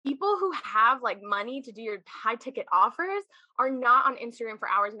People who have like money to do your high ticket offers are not on Instagram for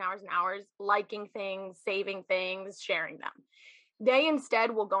hours and hours and hours, liking things, saving things, sharing them. They instead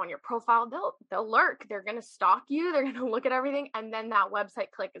will go on your profile. They'll lurk. They're going to stalk you. They're going to look at everything. And then that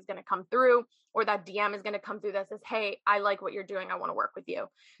website click is going to come through, or that DM is going to come through that says, hey, I like what you're doing. I want to work with you.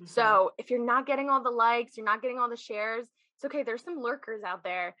 Mm-hmm. So if you're not getting all the likes, you're not getting all the shares, it's okay. There's some lurkers out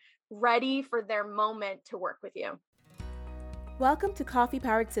there ready for their moment to work with you. Welcome to Coffee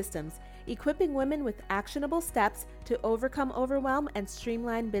Powered Systems, equipping women with actionable steps to overcome overwhelm and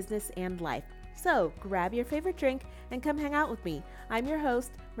streamline business and life. So grab your favorite drink and come hang out with me. I'm your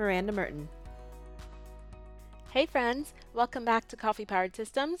host, Miranda Merton. Hey friends, welcome back to Coffee Powered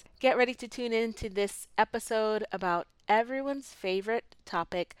Systems. Get ready to tune in to this episode about everyone's favorite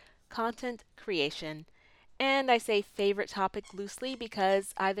topic, content creation. And I say favorite topic loosely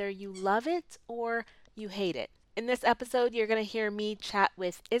because either you love it or you hate it. In this episode, you're going to hear me chat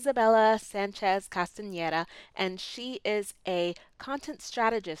with Isabella Sanchez Castañeda, and she is a content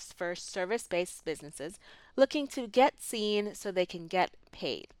strategist for service-based businesses looking to get seen so they can get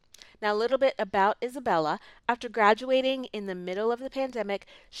paid. Now, a little bit about Isabella. After graduating in the middle of the pandemic,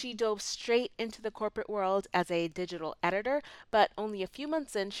 she dove straight into the corporate world as a digital editor, but only a few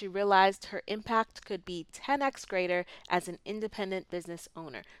months in, she realized her impact could be 10x greater as an independent business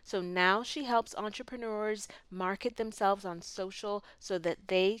owner. So now she helps entrepreneurs market themselves on social so that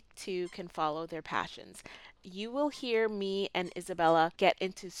they too can follow their passions. You will hear me and Isabella get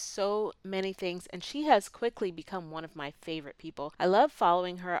into so many things, and she has quickly become one of my favorite people. I love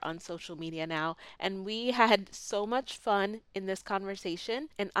following her on social media now, and we had so much fun in this conversation,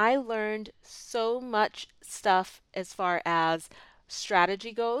 and I learned so much stuff as far as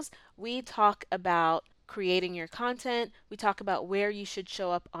strategy goes. We talk about creating your content. We talk about where you should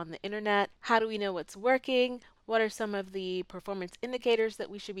show up on the internet. How do we know what's working? What are some of the performance indicators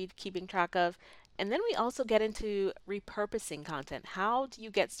that we should be keeping track of? And then we also get into repurposing content. How do you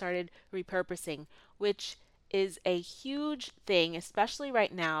get started repurposing, which is a huge thing, especially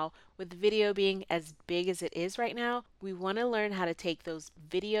right now with video being as big as it is right now. We want to learn how to take those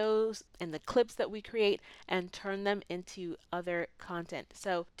videos and the clips that we create and turn them into other content.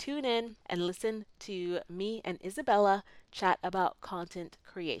 So tune in and listen to me and Isabella chat about content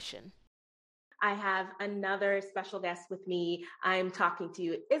creation. I have another special guest with me. I'm talking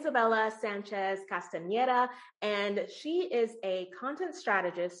to Isabella Sanchez Castañeda, and she is a content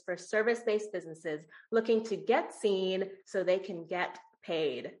strategist for service-based businesses looking to get seen so they can get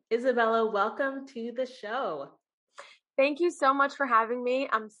paid. Isabella, welcome to the show. Thank you so much for having me.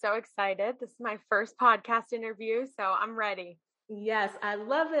 I'm so excited. This is my first podcast interview, so I'm ready. Yes, I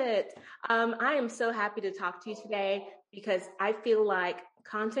love it. I am so happy to talk to you today because I feel like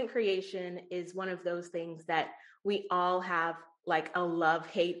content creation is one of those things that we all have like a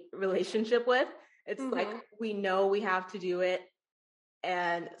love-hate relationship with. It's like we know we have to do it.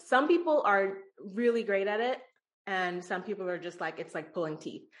 And some people are really great at it. And some people are just like, it's like pulling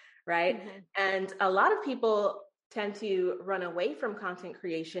teeth, right? And a lot of people tend to run away from content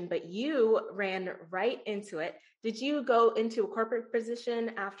creation, but you ran right into it. Did you go into a corporate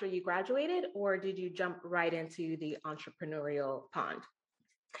position after you graduated, or did you jump right into the entrepreneurial pond?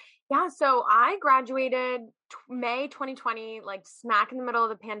 Yeah, so I graduated May 2020, like smack in the middle of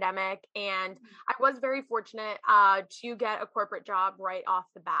the pandemic. And I was very fortunate to get a corporate job right off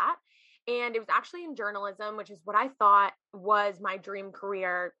the bat. And it was actually in journalism, which is what I thought was my dream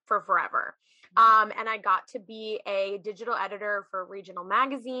career for forever. And I got to be a digital editor for a regional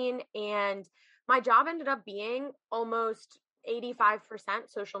magazine. And my job ended up being almost 85%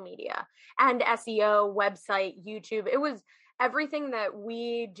 social media and SEO, website, YouTube. It was everything that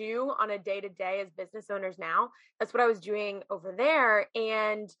we do on a day-to-day as business owners now. That's what I was doing over there.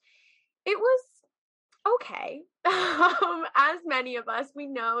 And it was okay. As many of us, we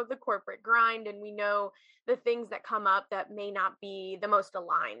know the corporate grind and we know the things that come up that may not be the most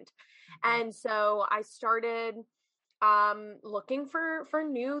aligned. And so I started looking for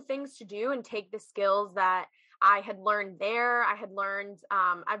new things to do and take the skills that I had learned there. I had learned,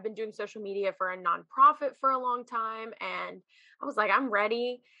 I've been doing social media for a nonprofit for a long time. And I was like, I'm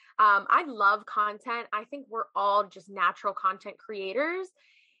ready. I love content. I think we're all just natural content creators,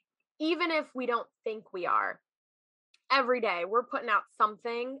 even if we don't think we are. Every day we're putting out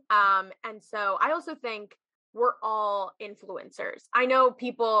something. And so I also think we're all influencers. I know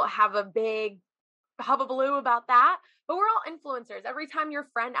people have a big hubbubaloo about that, but we're all influencers. Every time your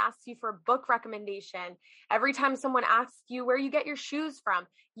friend asks you for a book recommendation, every time someone asks you where you get your shoes from,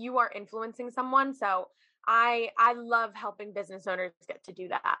 you are influencing someone. So I love helping business owners get to do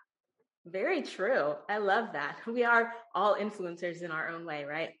that. Very true. I love that. We are all influencers in our own way,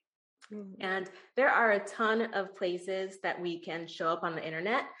 right? Mhm. And there are a ton of places that we can show up on the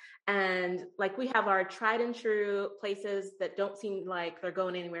internet. And like we have our tried and true places that don't seem like they're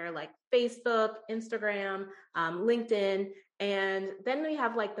going anywhere, like Facebook, Instagram, LinkedIn. And then we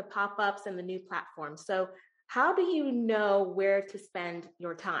have like the pop-ups and the new platforms. So how do you know where to spend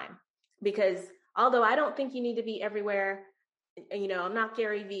your time? Because although I don't think you need to be everywhere, I'm not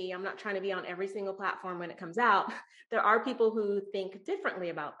Gary Vee. I'm not trying to be on every single platform when it comes out. There are people who think differently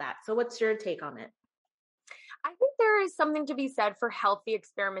about that. So what's your take on it? I think there is something to be said for healthy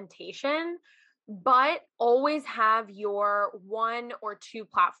experimentation, but always have your one or two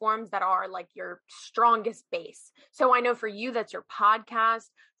platforms that are like your strongest base. So I know for you, that's your podcast.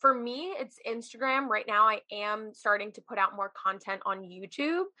 For me, it's Instagram. Right now, I am starting to put out more content on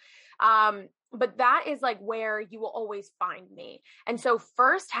YouTube. But that is like where you will always find me. And so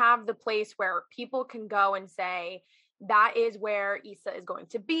first have the place where people can go and say, that is where Isa is going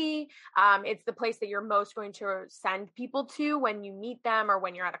to be. It's the place that you're most going to send people to when you meet them or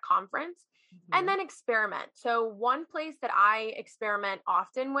when you're at a conference. Mm-hmm. And then experiment. So one place that I experiment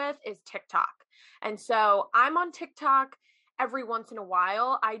often with is TikTok. And so I'm on TikTok every once in a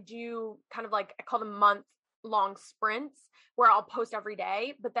while. I do kind of like, I call them month-long sprints where I'll post every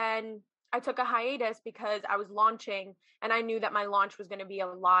day. But then I took a hiatus because I was launching and I knew that my launch was going to be a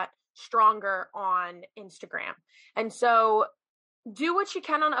lot stronger on Instagram. And so do what you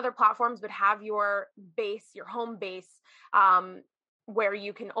can on other platforms, but have your base, your home base, where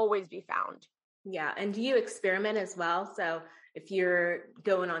you can always be found. Yeah. And do you experiment as well? So if you're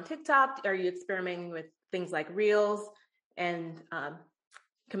going on TikTok, are you experimenting with things like Reels and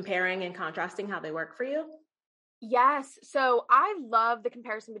comparing and contrasting how they work for you? Yes. So I love the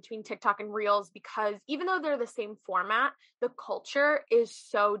comparison between TikTok and Reels because even though they're the same format, the culture is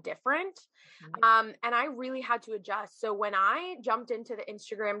so different. Mm-hmm. And I really had to adjust. So when I jumped into the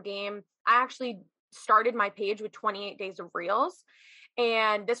Instagram game, I actually started my page with 28 days of Reels.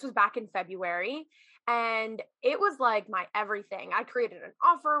 And this was back in February. And it was like my everything. I created an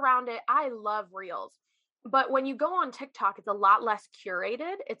offer around it. I love Reels. But when you go on TikTok, it's a lot less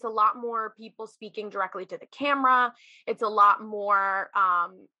curated. It's a lot more people speaking directly to the camera. It's a lot more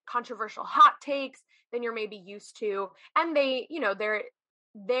controversial hot takes than you're maybe used to. And they,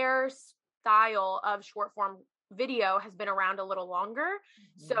 their style of short form video has been around a little longer.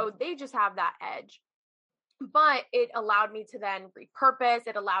 Mm-hmm. So they just have that edge. But it allowed me to then repurpose.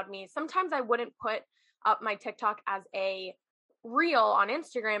 It allowed me, sometimes I wouldn't put up my TikTok as a reel on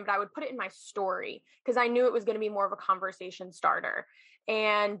Instagram, but I would put it in my story because I knew it was going to be more of a conversation starter.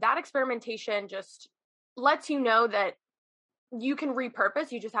 And that experimentation just lets you know that you can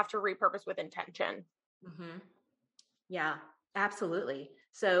repurpose. You just have to repurpose with intention. Mm-hmm. Yeah, absolutely.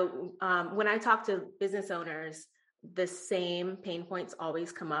 So when I talk to business owners, the same pain points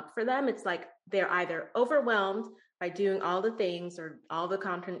always come up for them. It's like they're either overwhelmed by doing all the things or all the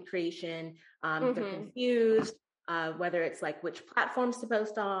content creation. Mm-hmm. They're confused. Whether it's like which platforms to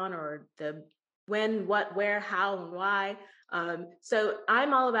post on or the when, what, where, how, and why. So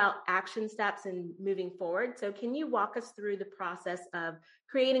I'm all about action steps and moving forward. So can you walk us through the process of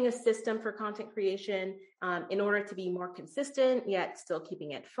creating a system for content creation in order to be more consistent, yet still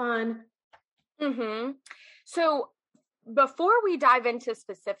keeping it fun? Mm-hmm. So before we dive into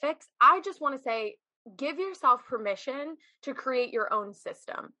specifics, I just want to say, give yourself permission to create your own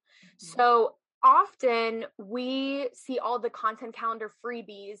system. Mm-hmm. So often we see all the content calendar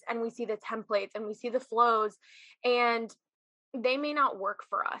freebies and we see the templates and we see the flows, and they may not work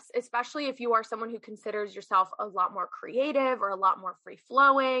for us, especially if you are someone who considers yourself a lot more creative or a lot more free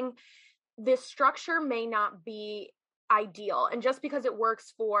flowing. This structure may not be ideal. And just because it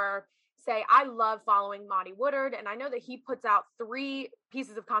works for, say, I love following Monty Woodard, and I know that he puts out 3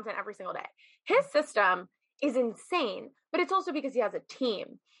 pieces of content every single day. His system is insane, but it's also because he has a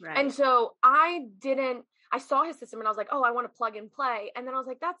team. Right. And so I saw his system and I was like, oh, I want to plug and play. And then I was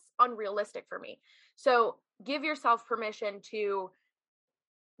like, that's unrealistic for me. So give yourself permission to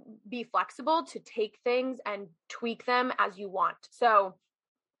be flexible, to take things and tweak them as you want. So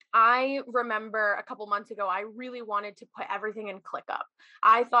I remember a couple months ago, I really wanted to put everything in ClickUp.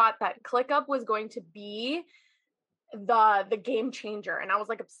 I thought that ClickUp was going to be the game changer, and I was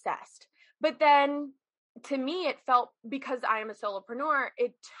like obsessed. But then to me, it felt, because I am a solopreneur,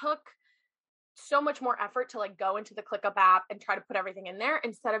 it took so much more effort to like go into the ClickUp app and try to put everything in there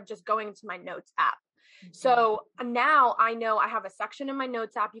instead of just going into my notes app. Mm-hmm. So now I know I have a section in my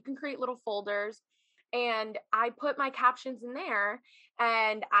notes app. You can create little folders, and I put my captions in there,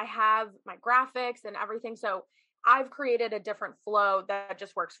 and I have my graphics and everything. So I've created a different flow that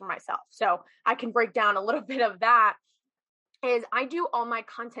just works for myself. So I can break down a little bit of that. Is I do all my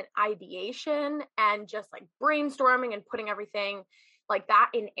content ideation and just like brainstorming and putting everything like that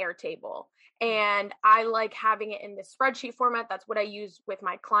in Airtable. And I like having it in the spreadsheet format. That's what I use with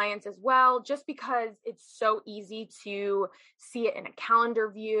my clients as well, just because it's so easy to see it in a calendar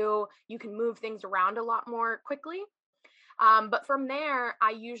view. You can move things around a lot more quickly. But from there,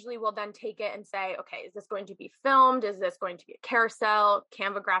 I usually will then take it and say, okay, is this going to be filmed? Is this going to be a carousel,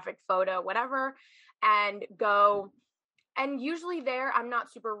 Canva graphic photo, whatever, and go. And usually there, I'm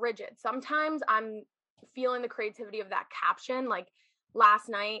not super rigid. Sometimes I'm feeling the creativity of that caption. Like last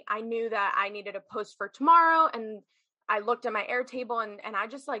night, I knew that I needed a post for tomorrow, and I looked at my Airtable and I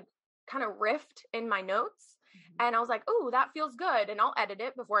just like kind of riffed in my notes. And I was like, oh, that feels good. And I'll edit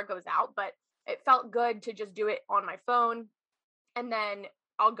it before it goes out. But it felt good to just do it on my phone. And then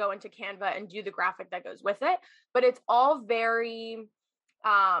I'll go into Canva and do the graphic that goes with it. But it's all very,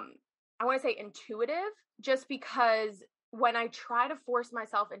 I want to say intuitive, just because when I try to force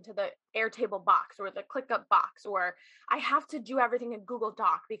myself into the Airtable box or the ClickUp box, or I have to do everything in Google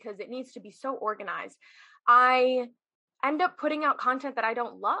Doc because it needs to be so organized, I end up putting out content that I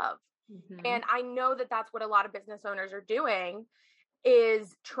don't love. And I know that that's what a lot of business owners are doing,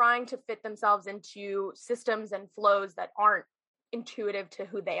 is trying to fit themselves into systems and flows that aren't intuitive to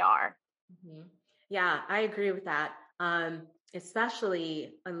who they are. Yeah, I agree with that.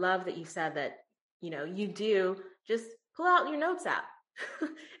 Especially, I love that you said that, you do just pull out your notes app.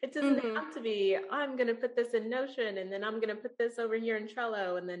 It doesn't have to be, I'm going to put this in Notion and then I'm going to put this over here in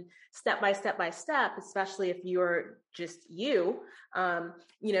Trello, and then step by step, especially if you're just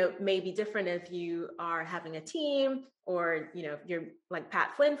may be different if you are having a team, or, you're like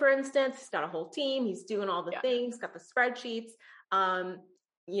Pat Flynn, for instance, he's got a whole team. He's doing all the things, got the spreadsheets.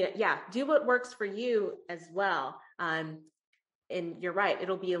 Do what works for you as well. And you're right.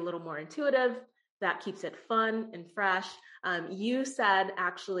 It'll be a little more intuitive. That keeps it fun and fresh. You said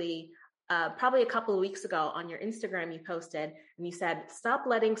actually, probably a couple of weeks ago on your Instagram, you posted and you said, stop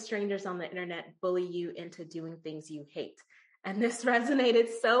letting strangers on the internet bully you into doing things you hate. And this resonated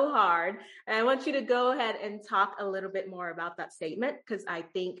so hard. And I want you to go ahead and talk a little bit more about that statement, because I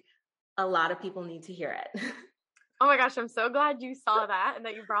think a lot of people need to hear it. Oh my gosh, I'm so glad you saw that and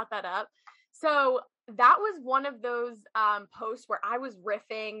that you brought that up. So that was one of those posts where I was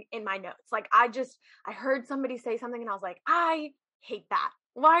riffing in my notes. Like I heard somebody say something and I was like, I hate that.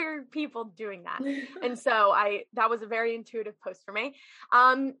 Why are people doing that? And so that was a very intuitive post for me.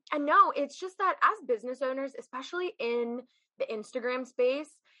 And no, it's just that as business owners, especially in the Instagram space,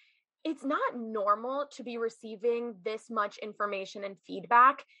 it's not normal to be receiving this much information and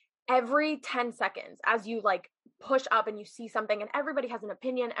feedback every 10 seconds as you like push up and you see something, and everybody has an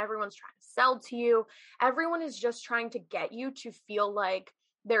opinion. Everyone's trying to sell to you. Everyone is just trying to get you to feel like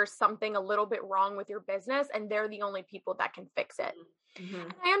there's something a little bit wrong with your business and they're the only people that can fix it.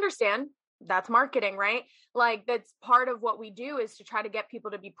 I understand that's marketing, right? Like that's part of what we do, is to try to get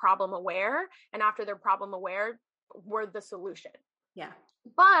people to be problem aware. And after they're problem aware, we're the solution. Yeah.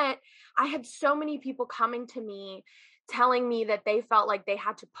 But I had so many people coming to me telling me that they felt like they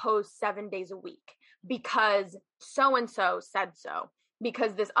had to post 7 days a week because so-and-so said so,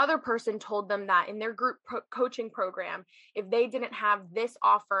 because this other person told them that in their group coaching program, if they didn't have this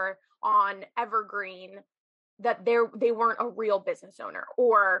offer on Evergreen, that they weren't a real business owner.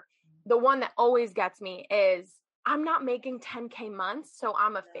 Or the one that always gets me is, I'm not making 10K months, so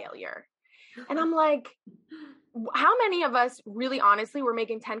I'm a failure. And I'm like, how many of us really honestly were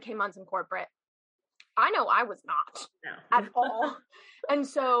making 10K months in corporate? I know I was not at all. And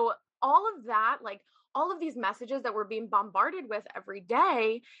so all of that, like all of these messages that we're being bombarded with every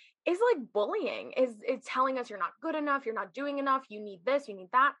day is like bullying, is telling us you're not good enough, you're not doing enough, you need this, you need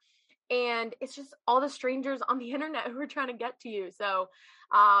that. And it's just all the strangers on the internet who are trying to get to you. So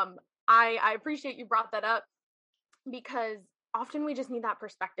I appreciate you brought that up, because often we just need that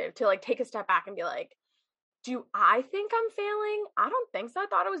perspective to like take a step back and be like, do I think I'm failing? I don't think so. I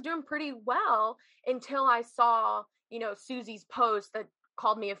thought I was doing pretty well until I saw, Susie's post that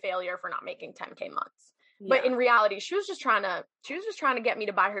called me a failure for not making 10K months. Yeah. But in reality, she was just trying to get me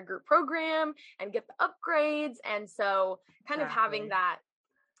to buy her group program and get the upgrades. And so kind of having that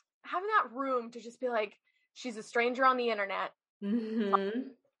room to just be like, she's a stranger on the internet.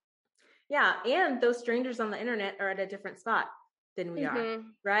 Yeah. And those strangers on the internet are at a different spot than we are,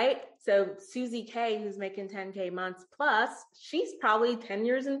 right? So Susie K, who's making 10K months plus, she's probably 10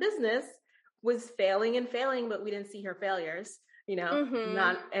 years in business, was failing, but we didn't see her failures.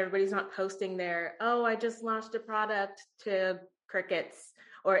 Not everybody's not posting their, oh, I just launched a product to crickets,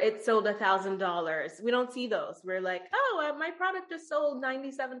 or it sold $1,000. We don't see those. We're like, oh, my product just sold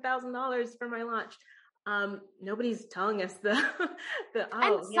 $97,000 for my launch. Nobody's telling us the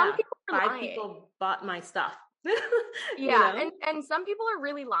and some people are 5 lying. people bought my stuff. Yeah. And some people are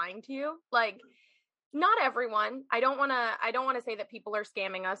really lying to you. Like, not everyone. I don't want to say that people are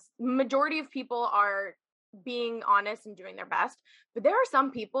scamming us. Majority of people are being honest and doing their best, but there are some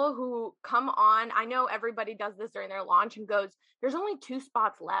people who come on. I know everybody does this during their launch and goes, there's only 2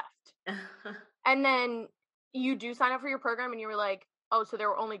 spots left. And then you do sign up for your program and you were like, oh, so there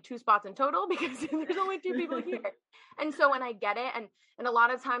were only 2 spots in total because there's only 2 people here. And so when I get it, and a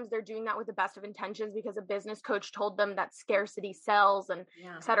lot of times they're doing that with the best of intentions because a business coach told them that scarcity sells and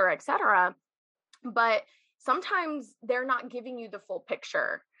et cetera, et cetera. But sometimes they're not giving you the full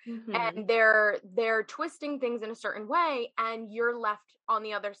picture. And they're twisting things in a certain way, and you're left on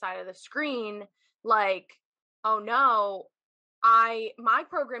the other side of the screen like, oh no, my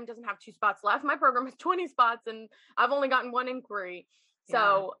program doesn't have 2 spots left. My program has 20 spots and I've only gotten 1 inquiry.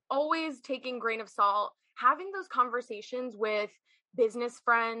 So always taking grain of salt, having those conversations with business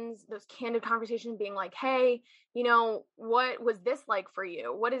friends, those candid conversations, being like, hey, you know, what was this like for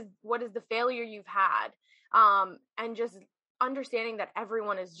you? What is the failure you've had? And just understanding that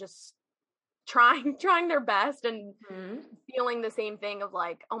everyone is just trying their best and feeling the same thing of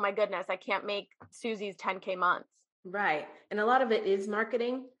like, oh my goodness, I can't make Susie's 10K months. Right. And a lot of it is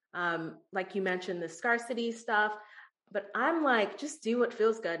marketing. Like you mentioned, the scarcity stuff, but I'm like, just do what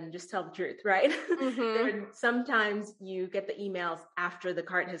feels good and just tell the truth. Right. Sometimes you get the emails after the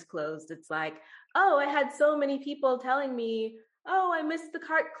cart has closed. It's like, oh, I had so many people telling me, oh, I missed the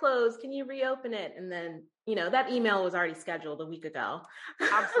cart close. Can you reopen it? And then, you know, that email was already scheduled a week ago.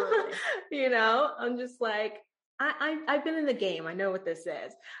 Absolutely. You know, I'm just like, I've been in the game. I know what this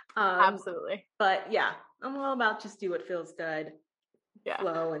is. Absolutely. But yeah, I'm all about just do what feels good,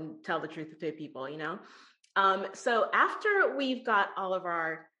 flow, and tell the truth to people, you know? So after we've got all of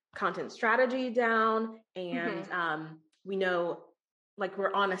our content strategy down and we know like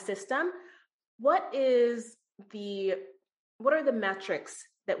we're on a system, what are the metrics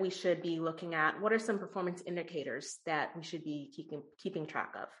that we should be looking at? What are some performance indicators that we should be keeping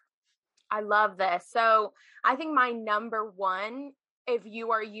track of? I love this. So I think my number one, if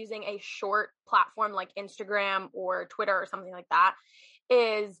you are using a short platform like Instagram or Twitter or something like that,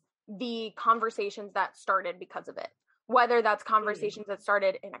 is the conversations that started because of it. Whether that's conversations that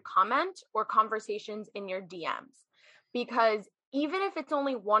started in a comment or conversations in your DMs. Because even if it's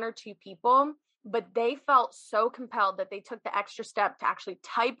only 1 or 2 people, but they felt so compelled that they took the extra step to actually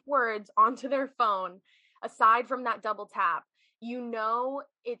type words onto their phone, aside from that double tap, you know,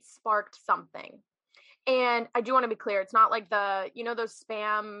 it sparked something. And I do want to be clear. It's not like those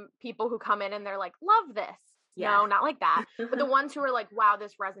spam people who come in and they're like, love this. Yeah. No, not like that. But the ones who are like, wow,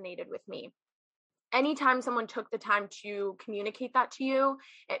 this resonated with me. Anytime someone took the time to communicate that to you,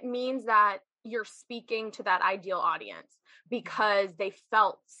 it means that you're speaking to that ideal audience because they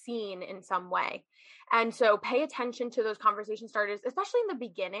felt seen in some way. And so pay attention to those conversation starters, especially in the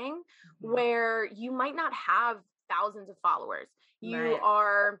beginning where you might not have thousands of followers.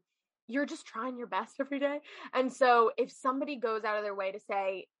 You're just trying your best every day. And so if somebody goes out of their way to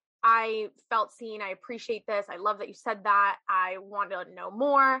say, I felt seen, I appreciate this, I love that you said that, I want to know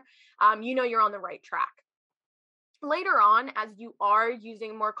more, you know, you're on the right track. Later on, as you are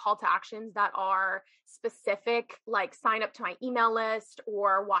using more call to actions that are specific, like sign up to my email list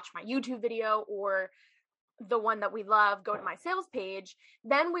or watch my YouTube video, or the one that we love, go to my sales page,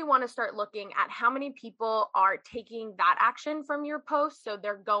 then we want to start looking at how many people are taking that action from your post. So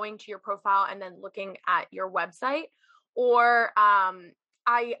they're going to your profile and then looking at your website. Or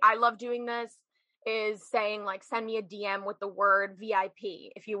I love doing this, is saying like, send me a DM with the word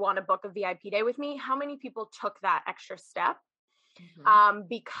VIP. If you want to book a VIP day with me, how many people took that extra step?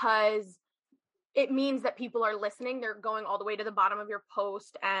 Because it means that people are listening. They're going all the way to the bottom of your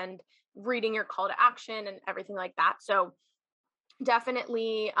post and reading your call to action and everything like that. So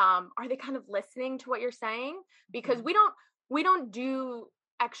definitely, are they kind of listening to what you're saying? Because we don't do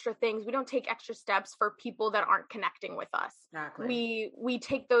extra things. We don't take extra steps for people that aren't connecting with us. Exactly. We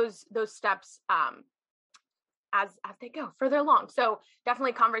take those steps as they go further along. So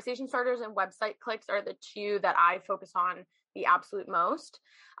definitely conversation starters and website clicks are the 2 that I focus on the absolute most.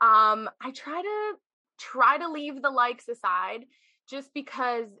 I try to leave the likes aside, just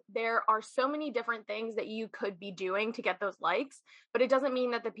because there are so many different things that you could be doing to get those likes, but it doesn't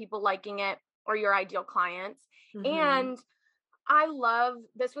mean that the people liking it are your ideal clients. And I love,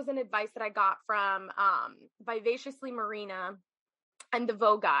 this was an advice that I got from Vivaciously Marina and the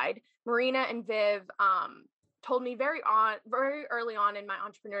Vogue Guide. Marina and Viv told me very early on in my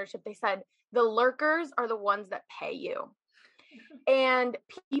entrepreneurship, they said, the lurkers are the ones that pay you. And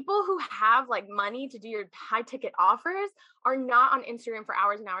people who have like money to do your high ticket offers are not on Instagram for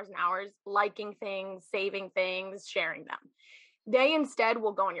hours and hours and hours, liking things, saving things, sharing them. They instead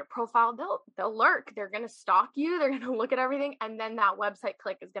will go on your profile. They'll lurk. They're going to stalk you. They're going to look at everything. And then that website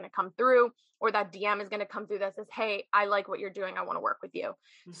click is going to come through, or that DM is going to come through that says, hey, I like what you're doing. I want to work with you.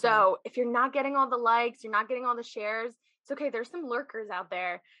 Mm-hmm. So if you're not getting all the likes, you're not getting all the shares, it's okay. There's some lurkers out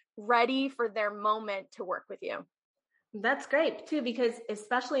there ready for their moment to work with you. That's great too, because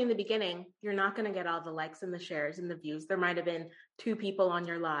especially in the beginning, you're not going to get all the likes and the shares and the views. There might have been 2 people on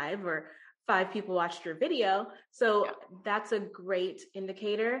your live or 5 people watched your video. So that's a great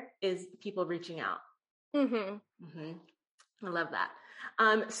indicator, is people reaching out. Mm-hmm. Mm-hmm. I love that.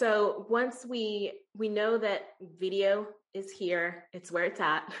 So once we know that video is here, it's where it's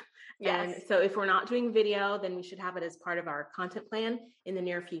at. Yes. And so if we're not doing video, then we should have it as part of our content plan in the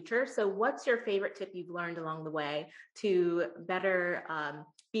near future. So what's your favorite tip you've learned along the way to better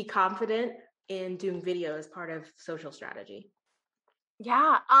be confident in doing video as part of social strategy?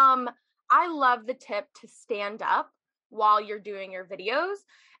 Yeah. I love the tip to stand up while you're doing your videos,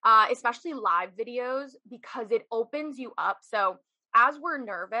 especially live videos, because it opens you up. So as we're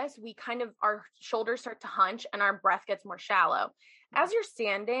nervous, our shoulders start to hunch and our breath gets more shallow. As you're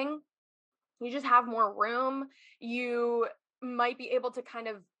standing, you just have more room. You might be able to kind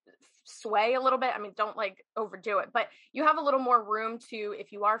of sway a little bit. I mean, don't like overdo it, but you have a little more room to,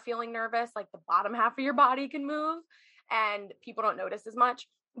 if you are feeling nervous, like the bottom half of your body can move and people don't notice as much.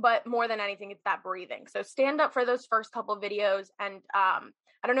 But more than anything, it's that breathing. So stand up for those first couple of videos. And I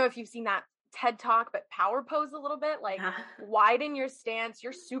don't know if you've seen that TED Talk, but power pose a little bit, like widen your stance,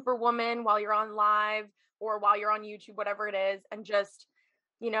 your superwoman while you're on live or while you're on YouTube, whatever it is, and just,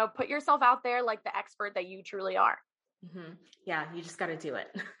 put yourself out there like the expert that you truly are. Mm-hmm. Yeah, you just got to do it,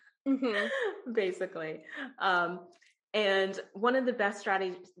 mm-hmm. basically. And one of the best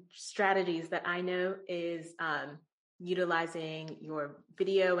strategies that I know is utilizing your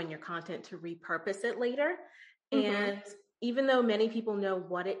video and your content to repurpose it later. Mm-hmm. And even though many people know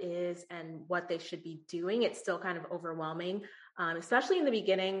what it is and what they should be doing, it's still kind of overwhelming, especially in the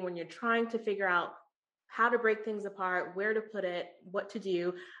beginning when you're trying to figure out how to break things apart, where to put it, what to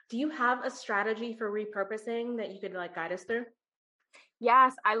do. Do you have a strategy for repurposing that you could guide us through?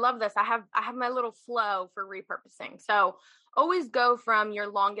 Yes, I love this. I have my little flow for repurposing. So always go from your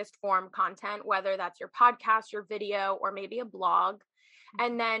longest form content, whether that's your podcast, your video, or maybe a blog.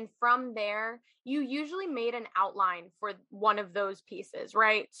 And then from there, you usually made an outline for one of those pieces,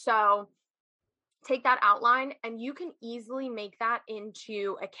 right? So take that outline and you can easily make that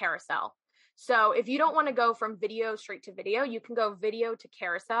into a carousel. So if you don't want to go from video straight to video, you can go video to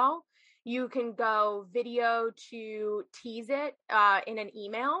carousel. You can go video to tease it in an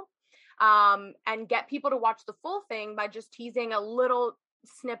email and get people to watch the full thing by just teasing a little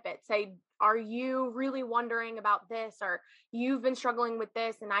snippet. Say, are you really wondering about this? Or you've been struggling with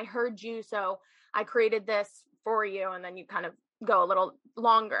this and I heard you, so I created this for you. And then you kind of go a little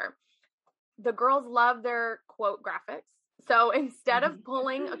longer. The girls love their quote graphics. So instead of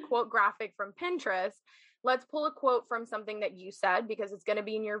pulling a quote graphic from Pinterest, let's pull a quote from something that you said, because it's going to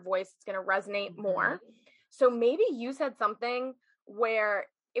be in your voice. It's going to resonate more. So maybe you said something where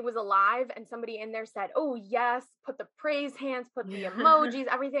it was alive and somebody in there said, oh yes, put the praise hands, put the emojis,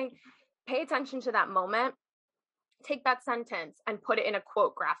 everything. Pay attention to that moment. Take that sentence and put it in a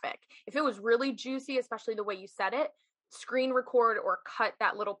quote graphic. If it was really juicy, especially the way you said it, screen record or cut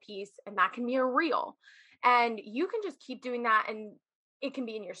that little piece, and that can be a reel. And you can just keep doing that, and it can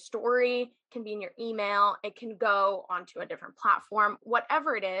be in your story, it can be in your email, it can go onto a different platform,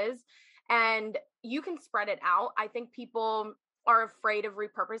 whatever it is, and you can spread it out. I think people are afraid of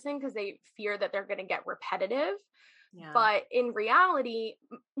repurposing because they fear that they're going to get repetitive. Yeah. But in reality,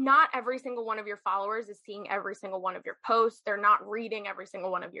 not every single one of your followers is seeing every single one of your posts. They're not reading every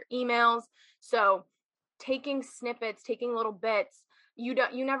single one of your emails. So taking snippets, taking little bits, you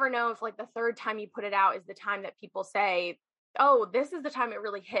never know if the third time you put it out is the time that people say, oh, this is the time it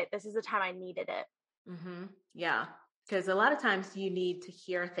really hit. This is the time I needed it. Mm-hmm. Yeah. Because a lot of times you need to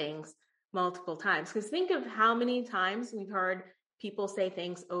hear things multiple times. Because think of how many times we've heard people say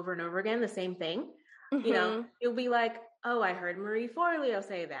things over and over again, the same thing. Mm-hmm. You'll be like, oh, I heard Marie Forleo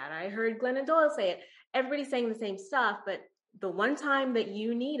say that. I heard Glennon Doyle say it. Everybody's saying the same stuff, but the one time that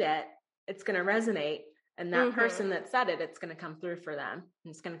you need it, it's going to resonate. And that person that said it, it's going to come through for them.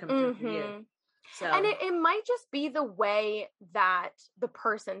 It's going to come through for you. So, and it might just be the way that the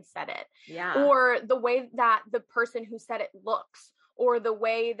person said it. Yeah. Or the way that the person who said it looks, or the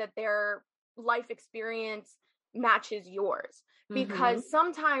way that their life experience matches yours. Mm-hmm. Because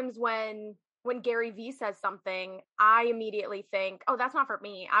sometimes when Gary Vee says something, I immediately think, oh, that's not for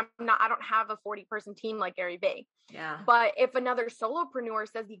me. I don't have a 40-person team like Gary Vee. Yeah. But if another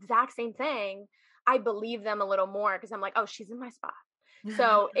solopreneur says the exact same thing, I believe them a little more because I'm like, oh, she's in my spot.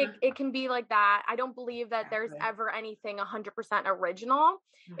 So it can be like that. I don't believe that there's ever anything 100% original.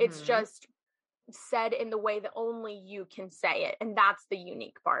 It's just said in the way that only you can say it. And that's the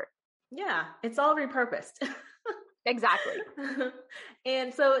unique part. Yeah. It's all repurposed. Exactly.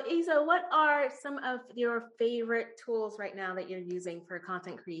 And so, Isa, what are some of your favorite tools right now that you're using for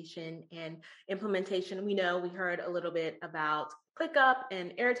content creation and implementation? We know we heard a little bit about ClickUp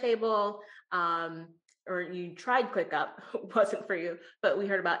and Airtable, or you tried ClickUp, wasn't for you, but we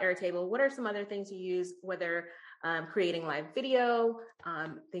heard about Airtable. What are some other things you use, whether creating live video,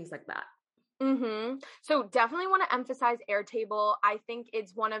 things like that? So definitely want to emphasize Airtable. I think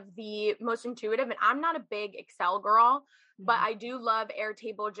it's one of the most intuitive, and I'm not a big Excel girl, but I do love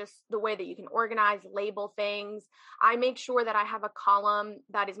Airtable, just the way that you can organize, label things. I make sure that I have a column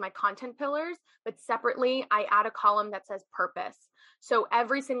that is my content pillars, but separately I add a column that says purpose. So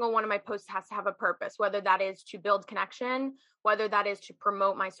every single one of my posts has to have a purpose, whether that is to build connection, whether that is to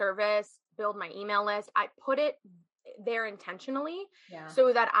promote my service, build my email list. I put it there intentionally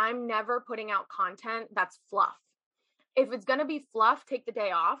so that I'm never putting out content that's fluff. If it's going to be fluff, take the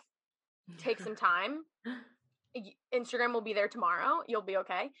day off, take some time. Instagram will be there tomorrow. You'll be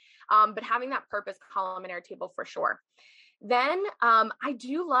okay. But having that purpose column in Airtable for sure. Then I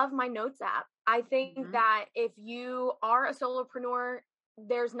do love my notes app. I think that if you are a solopreneur,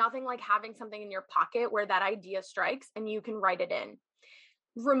 there's nothing like having something in your pocket where that idea strikes and you can write it in.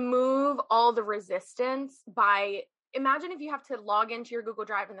 Remove all the resistance by, imagine if you have to log into your Google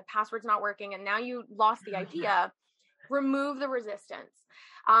Drive and the password's not working and now you lost the idea. Remove the resistance.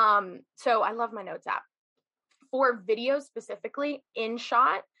 So I love my notes app. For video specifically,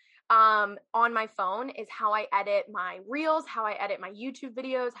 InShot on my phone is how I edit my reels, how I edit my YouTube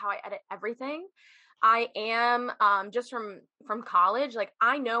videos, how I edit everything. I am just from college, like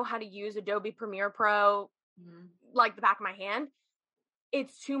I know how to use Adobe Premiere Pro like the back of my hand.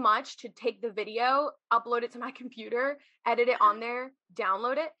 It's too much to take the video, upload it to my computer, edit it on there,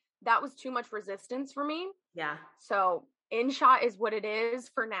 download it. That was too much resistance for me. Yeah. So InShot is what it is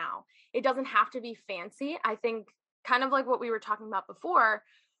for now. It doesn't have to be fancy. I think kind of like what we were talking about before,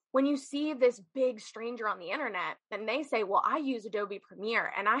 when you see this big stranger on the internet and they say, well, I use Adobe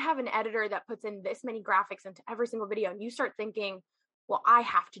Premiere and I have an editor that puts in this many graphics into every single video. And you start thinking, well, I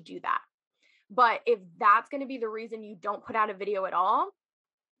have to do that. But if that's going to be the reason you don't put out a video at all,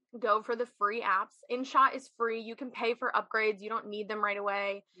 go for the free apps. InShot is free. You can pay for upgrades. You don't need them right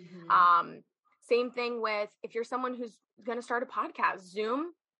away. Same thing with if you're someone who's going to start a podcast,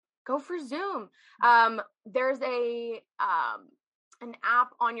 Zoom, go for Zoom. There's an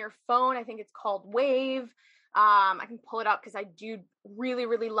app on your phone. I think it's called Wave. I can pull it up because I do really,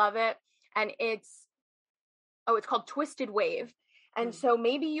 really love it. And it's called Twisted Wave. And so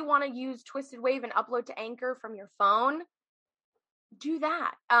maybe you want to use Twisted Wave and upload to Anchor from your phone. Do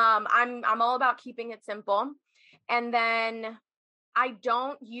that. I'm all about keeping it simple. And then I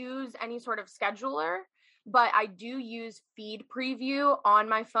don't use any sort of scheduler, but I do use Feed Preview on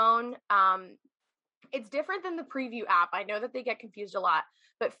my phone. It's different than the Preview app. I know that they get confused a lot,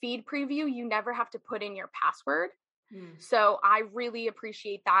 but Feed Preview, you never have to put in your password. So I really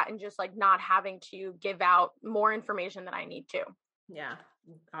appreciate that and just like not having to give out more information than I need to. Yeah.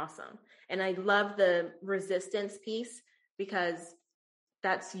 Awesome. And I love the resistance piece because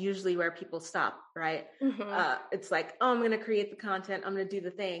that's usually where people stop, right? It's like, oh, I'm going to create the content. I'm going to do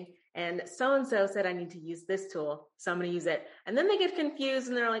the thing. And so-and-so said, I need to use this tool. So I'm going to use it. And then they get confused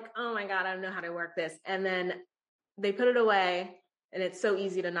and they're like, oh my God, I don't know how to work this. And then they put it away and it's so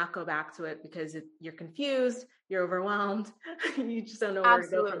easy to not go back to it because you're confused, you're overwhelmed. You just don't know where to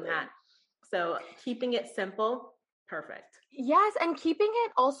go from that. So keeping it simple, perfect. Yes. And keeping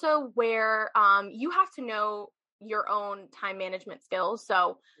it also where you have to know your own time management skills.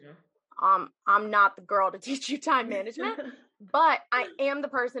 So I'm not the girl to teach you time management, but I am the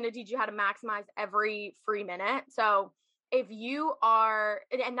person to teach you how to maximize every free minute. So if you are,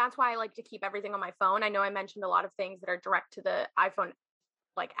 and that's why I like to keep everything on my phone. I know I mentioned a lot of things that are direct to the iPhone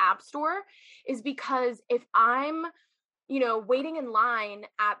like app store, is because if I'm, waiting in line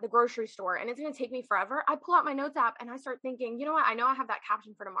at the grocery store and it's going to take me forever, I pull out my notes app and I start thinking, you know what? I know I have that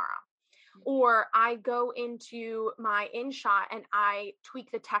caption for tomorrow. Or I go into my InShot and I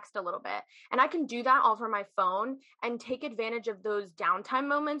tweak the text a little bit. And I can do that all from my phone and take advantage of those downtime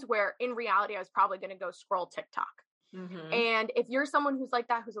moments where in reality, I was probably going to go scroll TikTok. Mm-hmm. And if you're someone who's like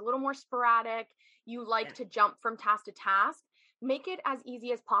that, who's a little more sporadic, you like to jump from task to task, make it as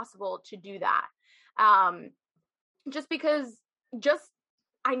easy as possible to do that. Just because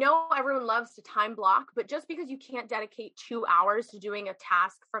I know everyone loves to time block, but just because you can't dedicate 2 hours to doing a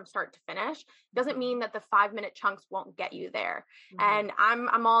task from start to finish doesn't mean that the 5-minute chunks won't get you there. Mm-hmm. And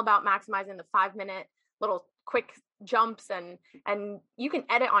I'm all about maximizing the 5-minute little quick jumps, and you can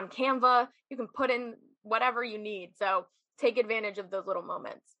edit on Canva, you can put in whatever you need. So take advantage of those little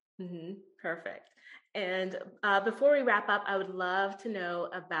moments. Mm-hmm. Perfect. And before we wrap up, I would love to know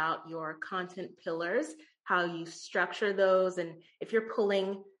about your content pillars, how you structure those, and if you're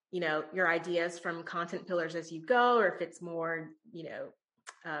pulling, your ideas from content pillars as you go, or if it's more,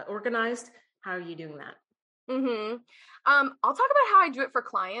 organized. How are you doing that? Mm-hmm. I'll talk about how I do it for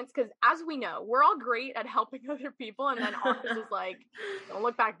clients, because as we know, we're all great at helping other people, and then office is like, don't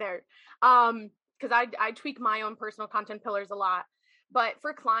look back there. Because I tweak my own personal content pillars a lot. But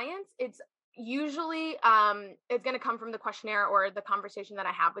for clients, it's usually it's going to come from the questionnaire or the conversation that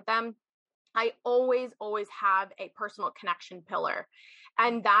I have with them. I always have a personal connection pillar.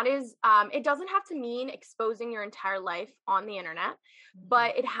 And that is, it doesn't have to mean exposing your entire life on the internet,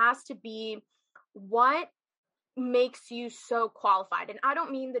 but it has to be what makes you so qualified. And I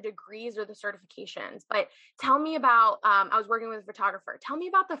don't mean the degrees or the certifications, but tell me about, I was working with a photographer. Tell me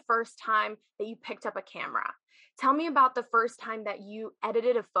about the first time that you picked up a camera. Tell me about the first time that you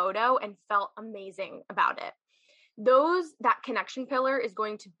edited a photo and felt amazing about it. That connection pillar is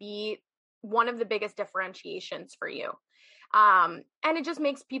going to be one of the biggest differentiations for you. And it just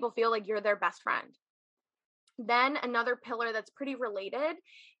makes people feel like you're their best friend. Then another pillar that's pretty related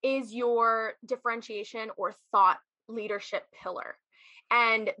is your differentiation or thought leadership pillar.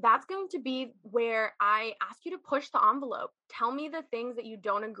 And that's going to be where I ask you to push the envelope. Tell me the things that you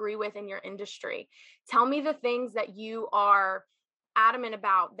don't agree with in your industry. Tell me the things that you are adamant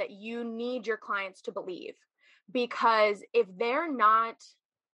about that you need your clients to believe. Because if they're not,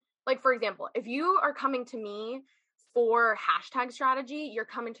 like, for example, if you are coming to me for hashtag strategy, you're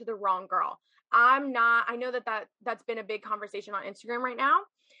coming to the wrong girl. I know that's been a big conversation on Instagram right now.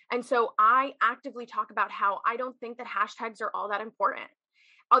 And so I actively talk about how I don't think that hashtags are all that important.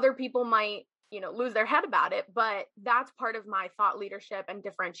 Other people might, lose their head about it, but that's part of my thought leadership and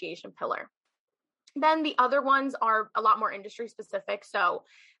differentiation pillar. Then the other ones are a lot more industry specific. So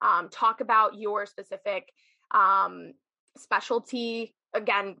talk about your specific specialty.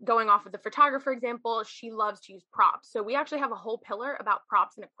 Again, going off of the photographer example, she loves to use props. So we actually have a whole pillar about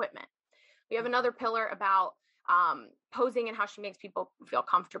props and equipment. We have another pillar about posing and how she makes people feel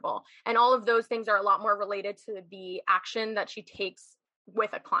comfortable. And all of those things are a lot more related to the action that she takes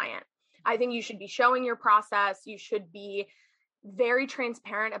with a client. I think you should be showing your process. You should be very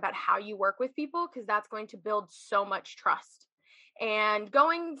transparent about how you work with people, because that's going to build so much trust. And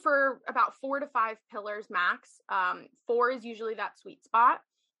going for about 4 to 5 pillars max. 4 is usually that sweet spot.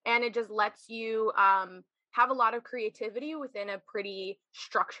 And it just lets you have a lot of creativity within a pretty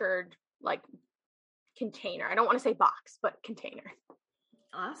structured, like, container. I don't want to say box, but container.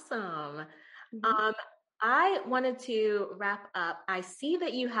 Awesome. Mm-hmm. I wanted to wrap up. I see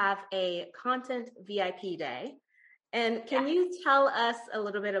that you have a content VIP day. And can you tell us a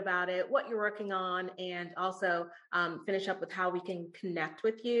little bit about it, what you're working on, and also finish up with how we can connect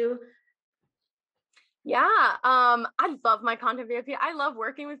with you? Yeah, I love my content VIP. I love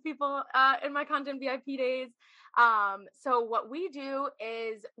working with people in my content VIP days. So what we do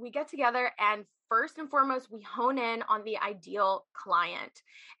is we get together, and first and foremost, we hone in on the ideal client.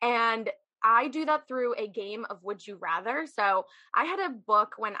 And I do that through a game of Would You Rather. So I had a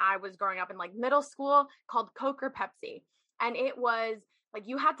book when I was growing up in like middle school called Coke or Pepsi. And it was like,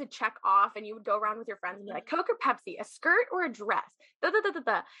 you had to check off, and you would go around with your friends and be like, Coke or Pepsi, a skirt or a dress, da, da, da, da,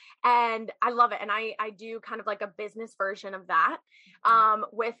 da. And I love it. And I do kind of like a business version of that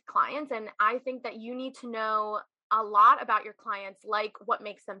with clients. And I think that you need to know a lot about your clients, like what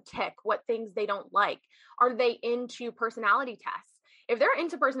makes them tick, what things they don't like. Are they into personality tests? If they're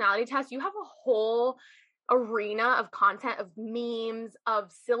into personality tests, you have a whole arena of content, of memes,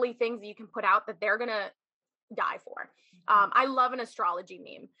 of silly things that you can put out that they're going to die for. I love an astrology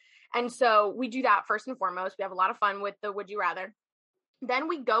meme. And so we do that first and foremost. We have a lot of fun with the Would You Rather. Then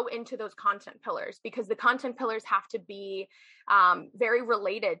we go into those content pillars, because the content pillars have to be very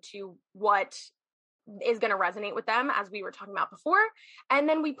related to what is going to resonate with them, as we were talking about before. And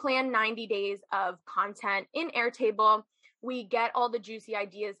then we plan 90 days of content in Airtable. We get all the juicy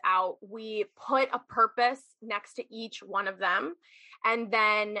ideas out. We put a purpose next to each one of them. And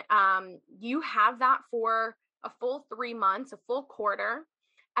then you have that for a full 3 months, a full quarter.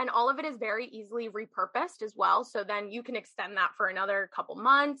 And all of it is very easily repurposed as well. So then you can extend that for another couple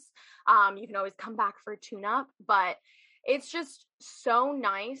months. You can always come back for a tune-up, but it's just so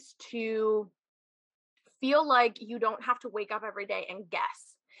nice to feel like you don't have to wake up every day and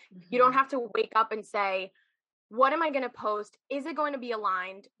guess. You don't have to wake up and say, what am I going to post? Is it going to be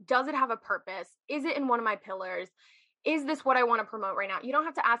aligned? Does it have a purpose? Is it in one of my pillars? Is this what I want to promote right now? You don't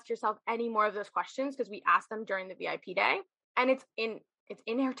have to ask yourself any more of those questions because we ask them during the VIP day, and it's in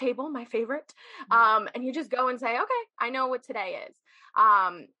Airtable, my favorite. And you just go and say, okay, I know what today is.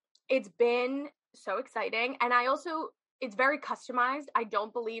 It's been so exciting. And it's very customized. I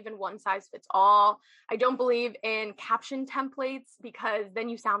don't believe in one size fits all. I don't believe in caption templates because then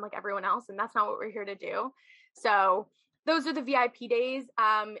you sound like everyone else, and that's not what we're here to do. So those are the VIP days.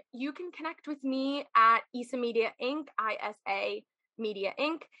 You can connect with me at Isa Media Inc., ISA Media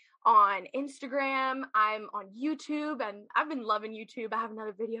Inc. on Instagram. I'm on YouTube, and I've been loving YouTube. I have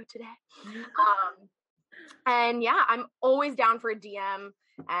another video today. And yeah, I'm always down for a DM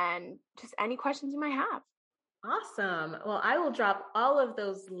and just any questions you might have. Awesome. Well, I will drop all of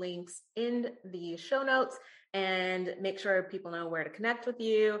those links in the show notes and make sure people know where to connect with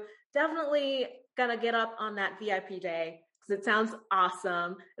you. Definitely gonna get up on that VIP day because it sounds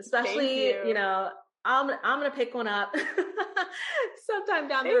awesome. Especially, you know, I'm gonna pick one up sometime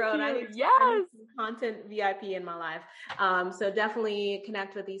down the road. I need some content VIP in my life. So definitely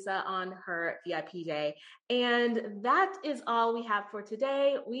connect with Isa on her VIP day. And that is all we have for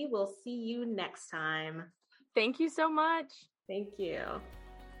today. We will see you next time. Thank you so much. Thank you.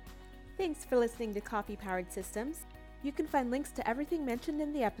 Thanks for listening to Coffee Powered Systems. You can find links to everything mentioned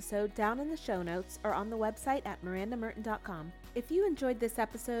in the episode down in the show notes or on the website at mirandamerton.com. If you enjoyed this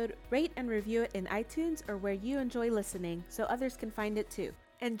episode, rate and review it in iTunes or where you enjoy listening so others can find it too.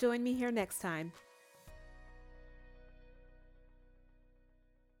 And join me here next time.